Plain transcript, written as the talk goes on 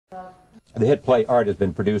The hit play Art has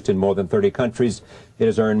been produced in more than 30 countries. It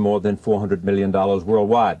has earned more than $400 million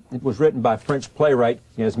worldwide. It was written by French playwright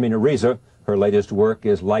Yasmina Reza. Her latest work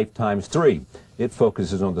is Life Times 3. It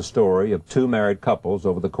focuses on the story of two married couples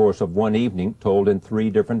over the course of one evening, told in 3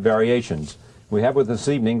 different variations. We have with us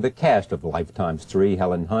this evening the cast of Life Times 3,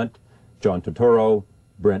 Helen Hunt, John Turturro,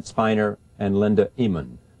 Brent Spiner, and Linda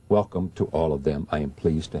Eamon. Welcome to all of them. I am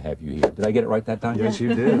pleased to have you here. Did I get it right that time? Yes,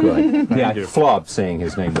 you did. Good. Yeah, I flubbed saying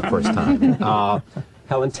his name the first time.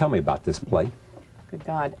 Helen, tell me about this play. Good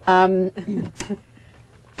God.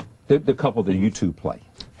 The couple that you two play.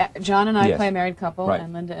 John and I Yes. play a married couple, Right.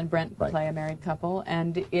 and Linda and Brent Right. play a married couple,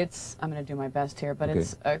 and it's, I'm going to do my best here, but Okay.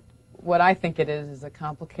 it's, what I think it is a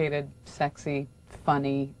complicated, sexy,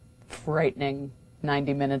 funny, frightening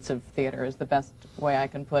 90 minutes of theater is the best way I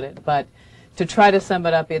can put it. But to try to sum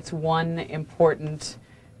it up, it's one important,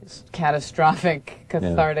 catastrophic,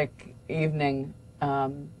 cathartic evening,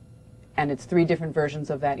 and it's 3 different versions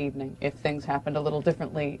of that evening. If things happened a little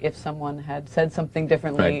differently, if someone had said something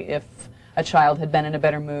differently, Right. if a child had been in a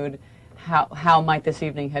better mood, how might this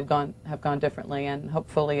evening have gone differently? And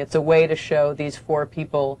hopefully it's a way to show these 4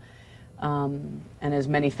 people and as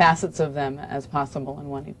many facets of them as possible in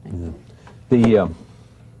one evening. Yeah.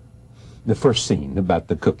 The first scene about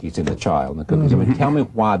the cookies and the child and the cookies. I mean, tell me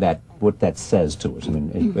what that says to us. I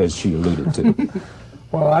mean, as she alluded to.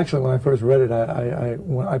 Well, actually, when I first read it,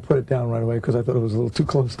 I put it down right away because I thought it was a little too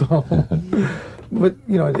close to home. But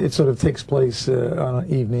you know, it sort of takes place on an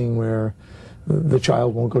evening where the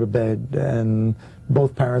child won't go to bed and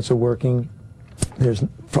both parents are working. There's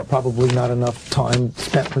probably not enough time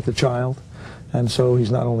spent with the child. And so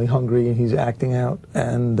he's not only hungry, he's acting out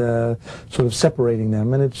and sort of separating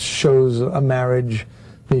them. And it shows a marriage,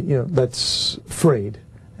 you know, that's frayed.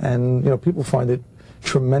 And, you know, people find it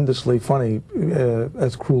tremendously funny,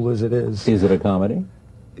 as cruel as it is. Is it a comedy?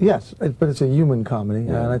 Yes, but it's a human comedy.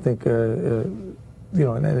 Yeah. And I think, you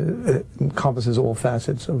know, it encompasses all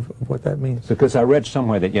facets of what that means. Because I read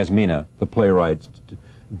somewhere that Yasmina, the playwright,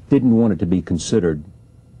 didn't want it to be considered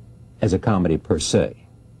as a comedy per se.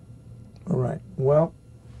 All right. Well,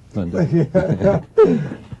 Linda.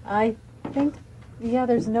 I think, yeah,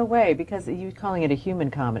 there's no way, because you calling it a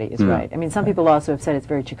human comedy is right. I mean, some people also have said it's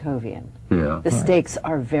very Chekhovian. Yeah. The stakes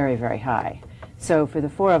are very, very high. So for the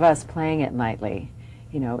 4 of us playing it nightly,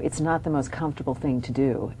 you know, it's not the most comfortable thing to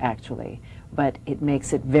do, actually, but it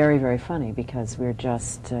makes it very, very funny because we're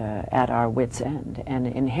just at our wits' end. And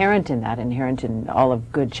inherent in that, inherent in all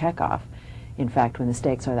of good Chekhov, in fact, when the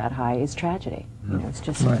stakes are that high, is tragedy. You know, it's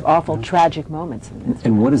just awful, tragic moments.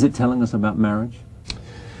 And what is it telling us about marriage?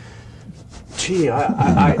 Gee,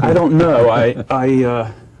 I don't know.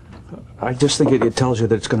 I just think it tells you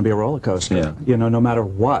that it's going to be a roller coaster. Yeah. You know, no matter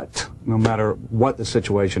what the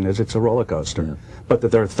situation is, it's a roller coaster. Yeah. But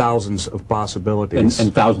that there are thousands of possibilities.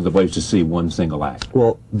 And thousands of ways to see one single act.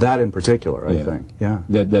 Well, that in particular, I think. Yeah.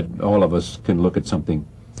 That all of us can look at something.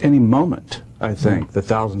 Any moment, I think. The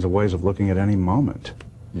thousands of ways of looking at any moment.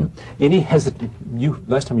 Yeah. Any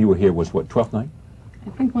last time you were here was what, 12th night? I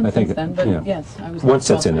think once since then, but yeah. yes, I was Once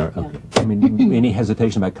that's in there. yeah. Okay. I mean, any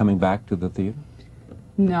hesitation about coming back to the theater?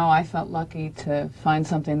 No, I felt lucky to find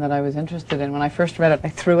something that I was interested in. When I first read it, I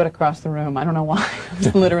threw it across the room. I don't know why.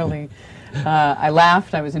 Literally, I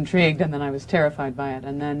laughed, I was intrigued, and then I was terrified by it.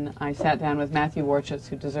 And then I sat down with Matthew Warchus,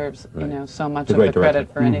 who deserves, you know, so much of the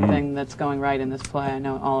credit for anything that's going right in this play. I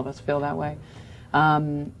know all of us feel that way.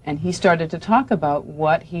 And he started to talk about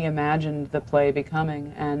what he imagined the play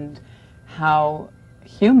becoming and how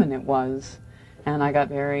human it was. And I got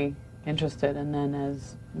very interested, and then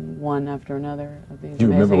as one after another of these. Do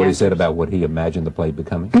you remember what he said about what he imagined the play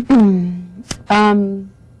becoming?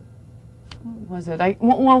 What was it?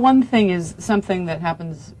 Well, one thing is something that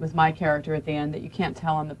happens with my character at the end that you can't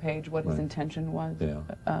tell on the page what his intention was,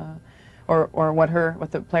 or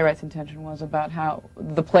what the playwright's intention was about how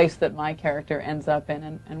the place that my character ends up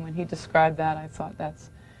in. And when he described that, I thought that's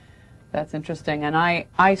interesting. And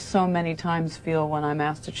I so many times feel when I'm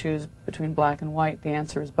asked to choose between black and white, the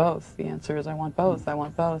answer is both. The answer is I want both. I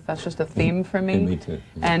want both. That's just a theme for me. And me too.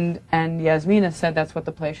 Yeah. And Yasmina said that's what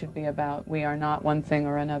the play should be about. We are not one thing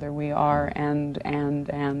or another. We are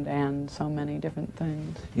and so many different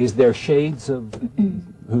things. Is there shades of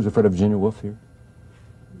Who's Afraid of Virginia Woolf here?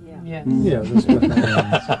 Yes. yeah, there's definitely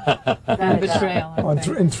And betrayal. I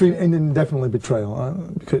think. and definitely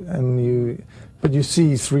betrayal. But you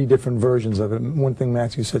see 3 different versions of it. One thing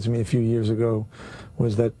Matthew said to me a few years ago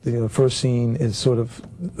was that the first scene is sort of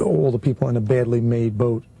all the people in a badly made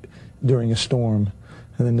boat during a storm.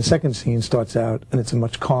 And then the second scene starts out, and it's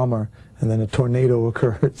much calmer, and then a tornado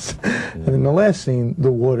occurs. And in the last scene,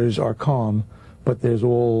 the waters are calm, but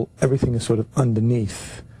everything is sort of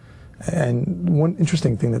underneath. And one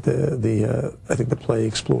interesting thing that I think the play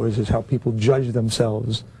explores is how people judge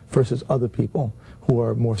themselves versus other people who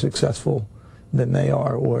are more successful than they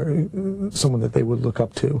are, or someone that they would look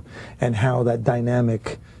up to, and how that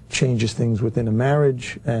dynamic changes things within a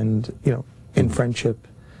marriage and, you know, in friendship.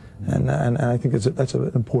 And I think that's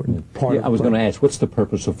an important part of it. I was going to ask, what's the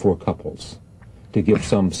purpose of four couples? To give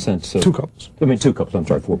some sense of... Two couples. I mean, two couples. I'm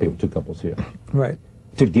sorry, four people, two couples here. Right.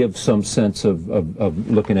 To give some sense of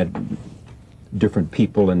looking at different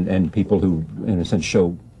people and people who, in a sense,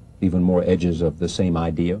 show even more edges of the same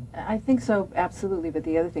idea? I think so, absolutely. But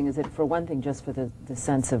the other thing is that, for one thing, just for the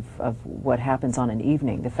sense of what happens on an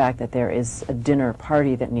evening, the fact that there is a dinner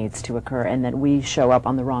party that needs to occur and that we show up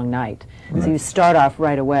on the wrong night. Right. So you start off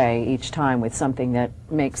right away each time with something that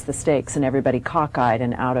makes the stakes and everybody cockeyed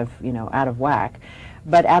and out of whack.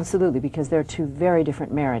 But absolutely, because they're two very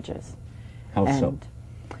different marriages. How so?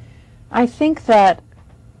 I think that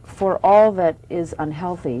for all that is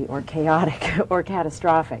unhealthy or chaotic or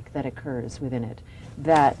catastrophic that occurs within it,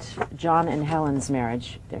 that John and Helen's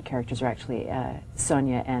marriage, their characters are actually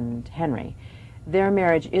Sonia and Henry, their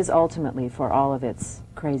marriage is ultimately, for all of its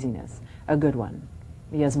craziness, a good one.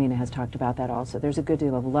 Yasmina has talked about that also. There's a good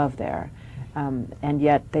deal of love there, and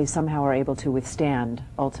yet they somehow are able to withstand,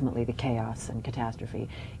 ultimately, the chaos and catastrophe.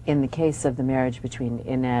 In the case of the marriage between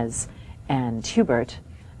Inez and Hubert,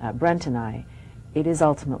 Brent and I, it is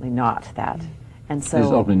ultimately not that. And so it's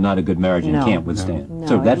ultimately not a good marriage and can't withstand. No,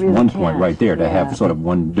 so that's really one can't. point right there, to have sort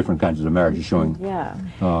of different kinds of marriages showing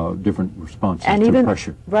different responses to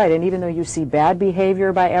pressure. Right, and even though you see bad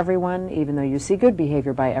behavior by everyone, even though you see good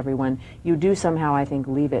behavior by everyone, you do somehow, I think,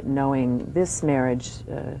 leave it knowing this marriage,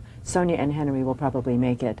 Sonia and Henry will probably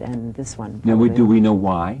make it, and this one Now, do we know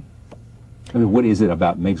why? I mean, what is it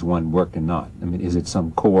about makes one work and not? I mean, is it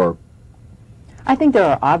some core... I think there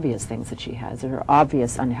are obvious things that she has. There are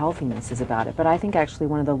obvious unhealthinesses about it. But I think actually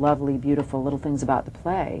one of the lovely, beautiful little things about the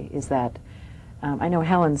play is that I know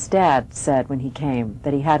Helen's dad said when he came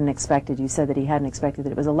that he hadn't expected, you said that he hadn't expected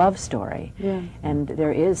that it was a love story. Yeah. And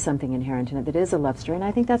there is something inherent in it that is a love story. And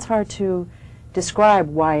I think that's hard to describe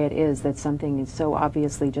why it is that something is so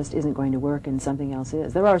obviously just isn't going to work and something else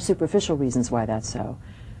is. There are superficial reasons why that's so.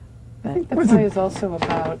 I think the play is also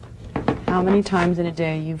about how many times in a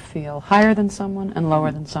day you feel higher than someone and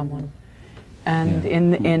lower than someone.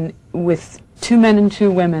 And with two men and two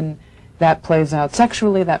women, that plays out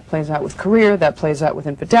sexually, that plays out with career, that plays out with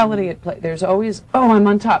infidelity. There's always, oh, I'm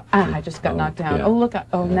on top. Ah, I just got knocked down. Oh, look,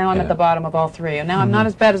 now I'm at the bottom of all three. And now I'm not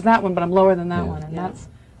as bad as that one, but I'm lower than that one. And that's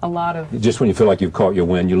a lot of... Just when you feel like you've caught your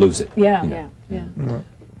win, you lose it. Yeah.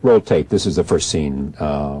 Roll tape. This is the first scene.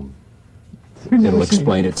 It'll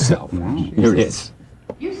explain itself. Here it is.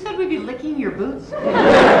 You said we'd be licking your boots?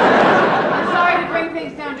 I'm sorry to bring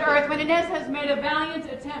things down to earth when Inez has made a valiant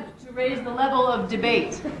attempt to raise the level of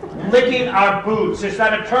debate. Licking our boots. Is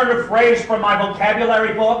that a turn of phrase from my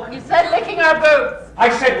vocabulary book? You said licking our boots. I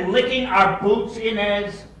said licking our boots,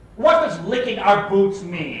 Inez. What does licking our boots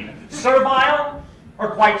mean? Servile?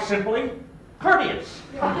 Or quite simply, courteous?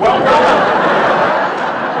 Well,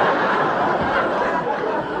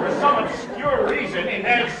 for some obscure reason,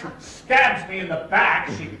 Inez stabs me in the back.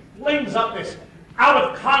 She flings up this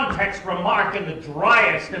out-of-context remark in the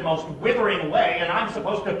driest and most withering way, and I'm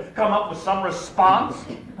supposed to come up with some response?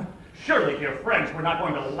 Surely, dear friends, we're not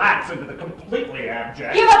going to lapse into the completely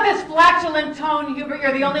abject. Give up this flatulent tone, Hubert.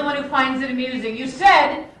 You're the only one who finds it amusing. You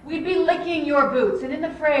said we'd be licking your boots, and in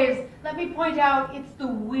the phrase, let me point out, it's the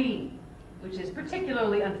we, which is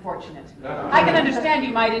particularly unfortunate. I can understand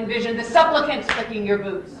you might envision the supplicant licking your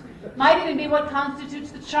boots. Might even be what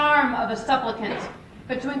constitutes the charm of a supplicant.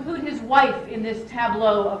 But to include his wife in this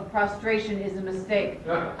tableau of prostration is a mistake.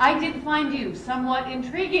 I did find you somewhat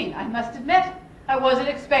intriguing, I must admit. I wasn't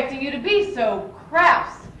expecting you to be so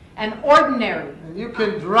crass and ordinary. And you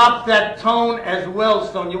can drop that tone as well,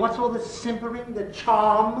 Sonia. What's all the simpering, the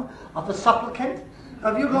charm of the supplicant?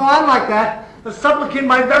 If you go on like that, the supplicant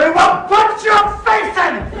might very well punch your face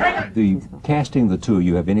in! The casting the two,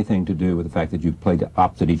 you have anything to do with the fact that you've played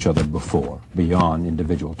opposite each other before, beyond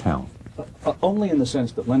individual talent? Only in the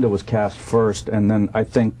sense that Linda was cast first, and then I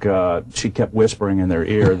think she kept whispering in their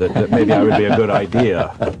ear that maybe I would be a good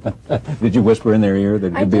idea. Did you whisper in their ear that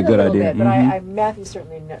it would be a good idea? I did a little bit, but Matthew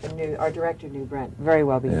certainly knew, our director knew Brent very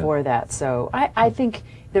well before that, so I think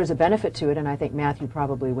there's a benefit to it, and I think Matthew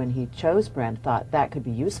probably, when he chose Brent, thought that could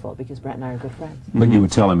be useful, because Brent and I are good friends. But you were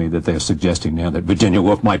telling me that they're suggesting now that Virginia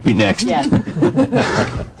Woolf might be next. Yes.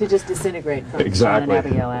 To just disintegrate from John and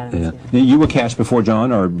Abigail Adams. You were cast before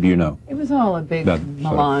John, or do you know? It was all a big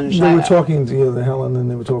melange. They were talking to Helen, and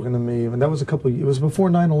they were talking to me, and that was it was before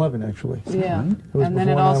 9/11, actually. Yeah, was and then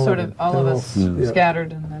it before all 9/11. sort of, all of us Yeah.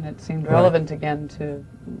 scattered, and then it seemed relevant again to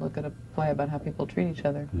look at a play about how people treat each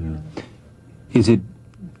other. You know? Is it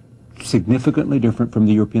significantly different from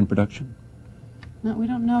the European production? No, we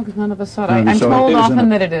don't know because none of us saw it. No, we I'm saw it. told It was in often a-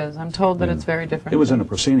 that it is. I'm told that it's very different. It was in a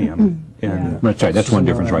proscenium. Yeah. That's right. That's one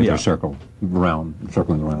difference right Yeah. there.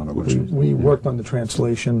 Circling around. Or whatever. We worked on the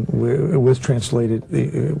translation. It was translated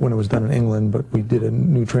when it was done in England, but we did a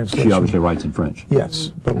new translation. She obviously writes in French.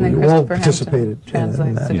 Yes, but And then we all Christopher participated Hampton in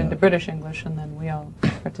translates that. it into British English, and then we all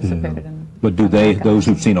participated in. But do those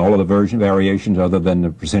who've seen all of the variations other than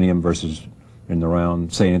the proscenium versus in the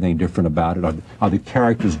round, say anything different about it? Are the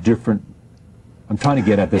characters different? I'm trying to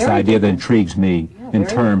get at this Very idea different. that intrigues me in very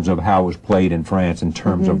terms of how it was played in France, in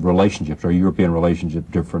terms of relationships. Are European relationships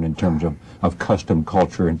different in terms of custom,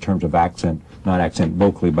 culture, in terms of accent, not accent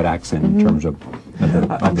vocally, but accent in terms of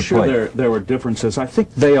I'm the sure play? there were differences. I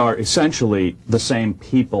think they are essentially the same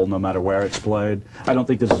people no matter where it's played. I don't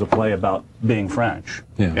think this is a play about being French.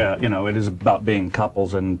 Yeah. You know, it is about being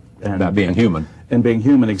couples and About being human. And being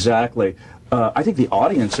human, exactly. I think the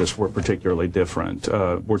audiences were particularly different.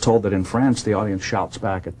 We're told that in France the audience shouts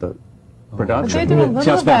back at the production. They do a little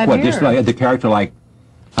Shouts of back that what? Just here. like the character, like,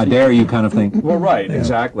 "I dare you," kind of thing. Well, right,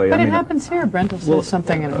 exactly. But I it mean, happens here. Brent will say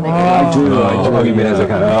something and it'll make I do. Oh, you mean as a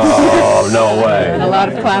kind of, oh, no and a way. lot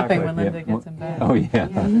of clapping Exactly. when Linda gets him back. Oh, yeah.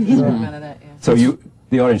 He's a fan of that, yeah. So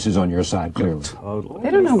the audience is on your side, clearly. Totally. They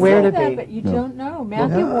don't know where to that, but be. you don't know.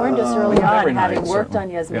 Matthew warned us early on, Every having night, worked so- on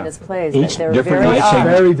Yasmina's yeah. plays, Each that they're different very night, odd.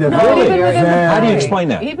 Very different. No, even within the How do you play. explain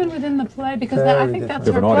that? Even within the play, because Very I think that's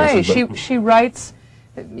different her play. audiences, She writes.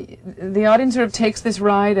 The audience sort of takes this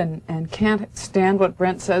ride and can't stand what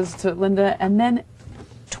Brent says to Linda, and then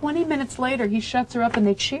 20 minutes later he shuts her up and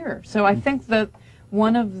they cheer. So I think that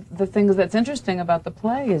one of the things that's interesting about the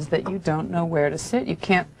play is that you don't know where to sit. You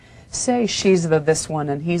can't say she's the this one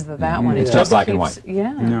and he's the that one. It It's not just black and keeps- white.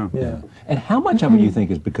 Yeah. No. Yeah. And how much of it you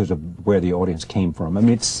think is because of where the audience came from? I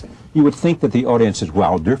mean, you would think that the audiences,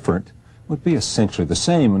 while different, would be essentially the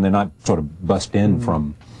same when they're not sort of bust in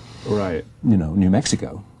from, Right. New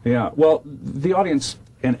Mexico. Yeah. Well, the audience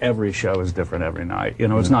in every show is different every night. You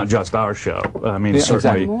know, it's not just our show. I mean, Yeah,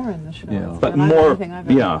 certainly. exactly. More in the show. Yeah. But than more, anything I've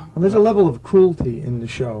ever yeah. done. And there's a level of cruelty in the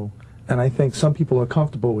show, and I think some people are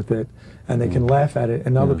comfortable with it, and they can laugh at it,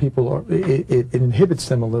 and other people are. It inhibits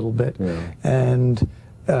them a little bit, and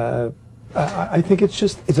I think it's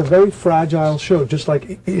a very fragile show, just like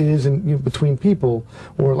it is in between people,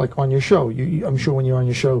 or like on your show. I'm sure when you're on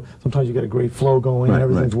your show, sometimes you get a great flow going, and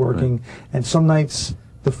everything's working, and some nights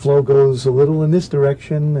the flow goes a little in this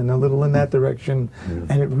direction and a little in that direction,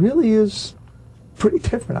 and it really is pretty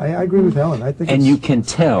different. I agree with Helen. I think And it's, you can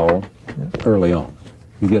tell early on.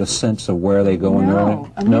 You get a sense of where they go in their No,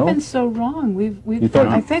 own. and we've been so wrong. We've thought-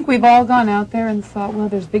 I think we've all gone out there and thought, well,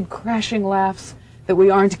 there's big crashing laughs that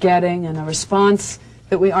we aren't getting, and a response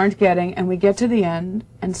that we aren't getting, and we get to the end,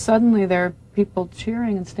 and suddenly there are people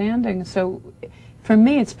cheering and standing. So, for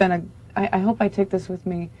me, it's been I hope I take this with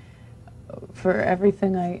me for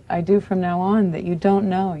everything I do from now on. That you don't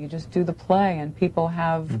know, you just do the play, and people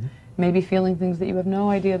have maybe feeling things that you have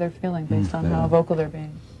no idea they're feeling based on how vocal they're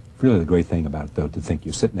being. Really, the great thing about it, though, to think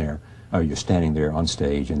you're sitting there, or you're standing there on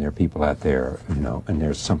stage, and there are people out there, and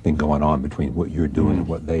there's something going on between what you're doing and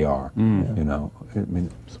what they are. I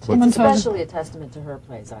mean, It's especially a testament to her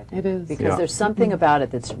plays, I think. It is. Because there's something about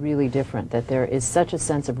it that's really different, that there is such a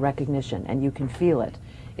sense of recognition, and you can feel it.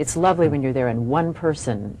 It's lovely when you're there and one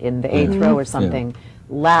person in the 8th row or something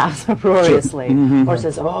laughs uproariously, or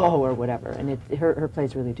says, oh, or whatever. And her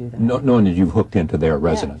plays really do that. knowing that you've hooked into their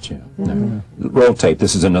resonance, Roll tape.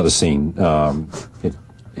 This is another scene.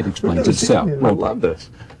 It explains itself. I love this.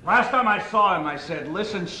 Last time I saw him, I said,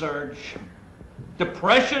 listen, Serge,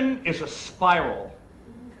 depression is a spiral.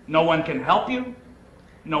 No one can help you.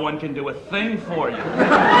 No one can do a thing for you.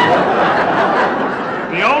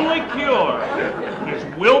 The only cure is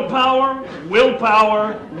willpower,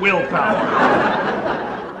 willpower, willpower.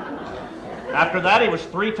 After that, he was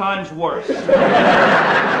 3 times worse.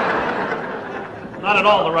 Not at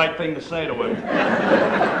all the right thing to say to him.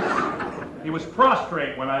 He was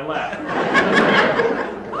prostrate when I left.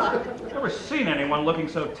 Never seen anyone looking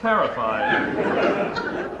so terrified.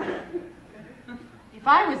 If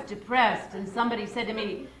I was depressed and somebody said to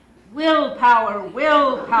me, willpower,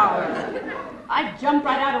 willpower, I'd jump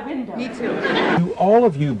right out a window. Me too. Do all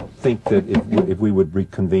of you think that if we would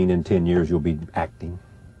reconvene in 10 years, you'll be acting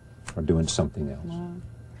or doing something else?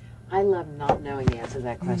 I love not knowing the answer to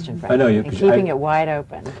that question, Frank. I know you. And keeping it wide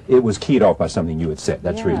open. It was keyed off by something you had said.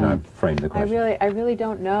 That's the reason Yeah. I framed the question. I really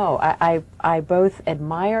don't know. I both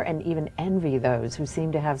admire and even envy those who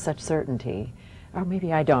seem to have such certainty. Or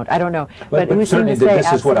maybe I don't. I don't know. But who seem certainly to say,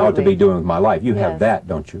 this is what I ought to be absolutely. doing with my life. You have Yes. that,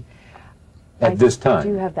 don't you? At this I time.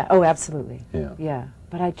 do have that. Oh, absolutely. Yeah. Yeah.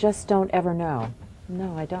 But I just don't ever know.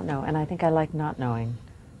 No, I don't know. And I think I like not knowing.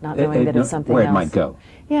 Not knowing that it's something where else. it might go.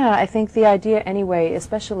 Yeah, I think the idea anyway,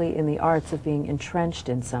 especially in the arts, of being entrenched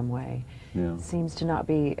in some way, seems to not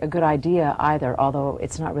be a good idea either, although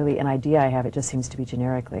it's not really an idea I have, it just seems to be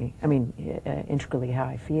generically, integrally how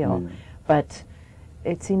I feel. But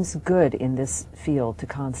it seems good in this field to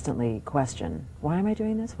constantly question, why am I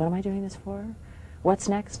doing this? What am I doing this for? What's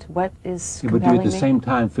next? What is But do compelling you at the me? same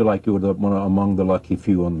time feel like you're among the lucky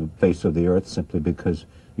few on the face of the earth simply because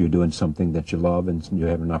you're doing something that you love and you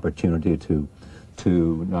have an opportunity to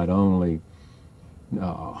not only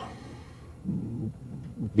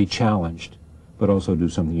be challenged, but also do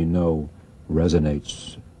something you know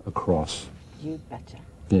resonates across. You betcha.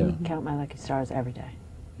 Yeah. Count my lucky stars every day.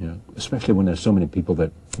 Yeah. Especially when there's so many people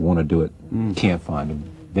that want to do it, can't find them.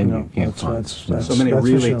 Venue can't find. So many that's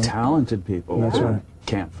for really sure. talented people That's who right.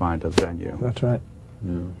 can't find a venue. That's right.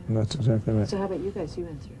 Yeah. That's exactly right. So how about you guys? You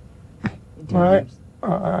answer. In 10 All right.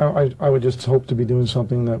 years. I would just hope to be doing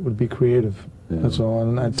something that would be creative. Yeah. That's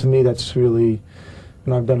all. And to me, that's really,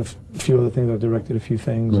 I've done a few other things. I've directed a few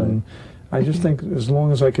things, Right. and I just think as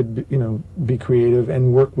long as I could, be creative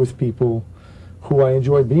and work with people who I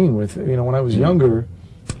enjoy being with. When I was younger,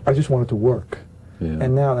 I just wanted to work,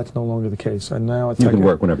 and now that's no longer the case. And now it's You like can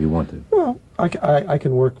work whenever you want to. Well, I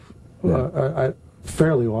can work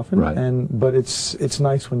fairly often, Right. but it's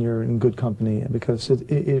nice when you're in good company because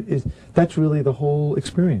that's really the whole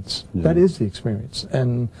experience. Yeah. That is the experience,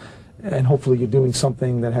 and hopefully you're doing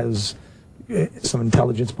something that has some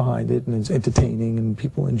intelligence behind it and it's entertaining and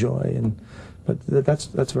people enjoy. But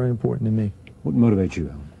that's very important to me. What motivates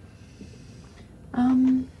you,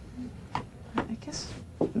 Helen? I guess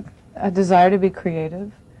a desire to be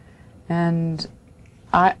creative, and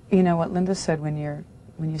what Linda said when you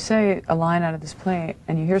say a line out of this play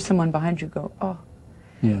and you hear someone behind you go, oh,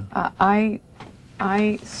 Yeah. I'm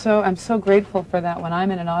so grateful for that when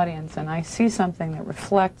I'm in an audience and I see something that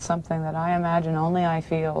reflects something that I imagine only I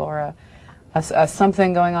feel, or a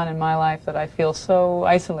something going on in my life that I feel so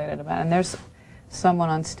isolated about, and there's someone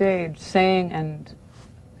on stage saying and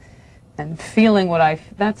feeling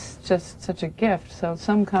that's just such a gift. So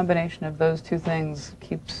some combination of those two things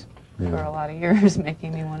keeps for a lot of years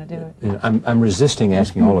making me want to do it. I'm resisting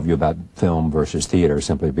asking all of you about film versus theater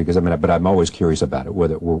simply because but I'm always curious about it.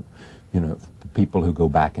 Whether we're, people who go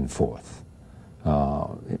back and forth,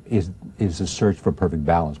 is the search for perfect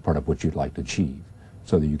balance part of what you'd like to achieve,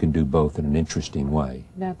 so that you can do both in an interesting way.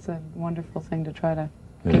 That's a wonderful thing to try to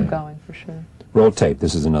keep going, for sure. Roll tape.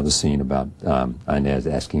 This is another scene about Inez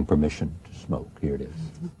asking permission to smoke. Here it is.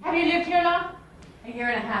 Have you lived here long? A year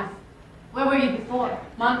and a half. Where were you before?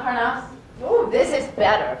 Montparnasse? Oh, this is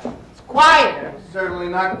better. It's quieter. Certainly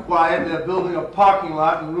not quiet. They're building a parking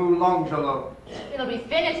lot in Rue Longchelot It'll be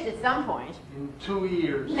finished at some point. in 2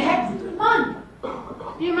 years. Next month.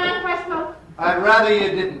 Do you mind if I smoke? I'd rather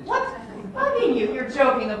you didn't. What's bugging you? You're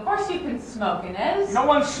joking. Of course you can smoke, Inez. No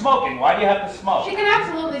one's smoking. Why do you have to smoke? She can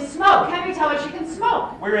absolutely smoke. Henry tell her she can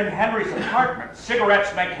smoke. We're in Henry's apartment.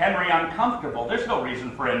 Cigarettes make Henry uncomfortable. There's no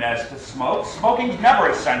reason for Inez to smoke. Smoking's never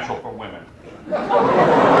essential for women.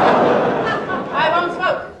 I won't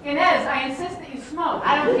smoke. Inez, I insist that you smoke.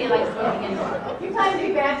 I don't feel like smoking anymore. You plan to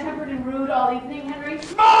be bad-tempered and rude all evening, Henry?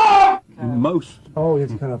 Smoke! Most. Oh, you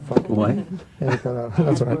kind of fucking. What? Yeah, that's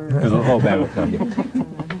all right. Oh, bad will come.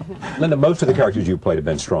 Linda, most of the characters you've played have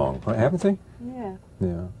been strong, haven't they? Yeah.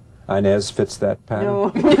 Yeah. Inez fits that pattern.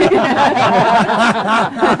 No.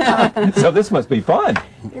 So this must be fun.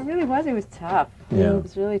 It really was. It was tough. Yeah. It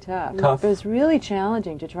was really tough. Tough. It was really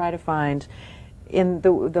challenging to try to find, in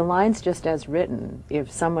the lines just as written,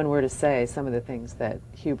 if someone were to say some of the things that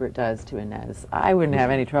Hubert does to Inez, I wouldn't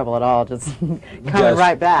have any trouble at all just coming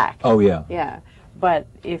right back. Oh, yeah. Yeah. But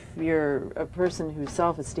if you're a person whose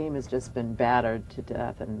self-esteem has just been battered to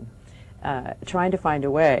death, and trying to find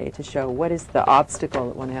a way to show what is the obstacle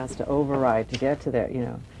that one has to override to get to there,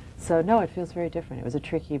 So, no, it feels very different. It was a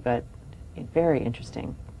tricky but very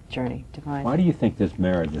interesting journey to find. Why do you think this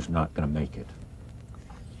marriage is not going to make it?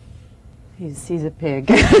 He's a pig.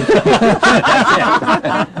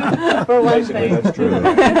 For one thing. That's true.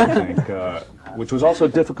 I think, which was also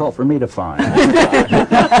difficult for me to find.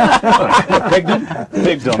 Pigdom?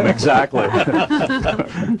 Pigdom, exactly.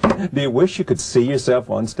 Do you wish you could see yourself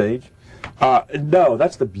on stage? No,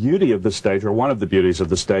 that's the beauty of the stage, or one of the beauties of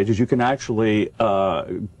the stage, is you can actually,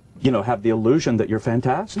 have the illusion that you're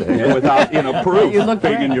fantastic without, proof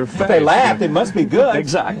being in your face. If they laughed, it must be good.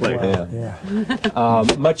 Exactly. Yeah.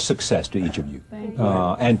 Much success to each of you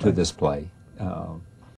and to this play.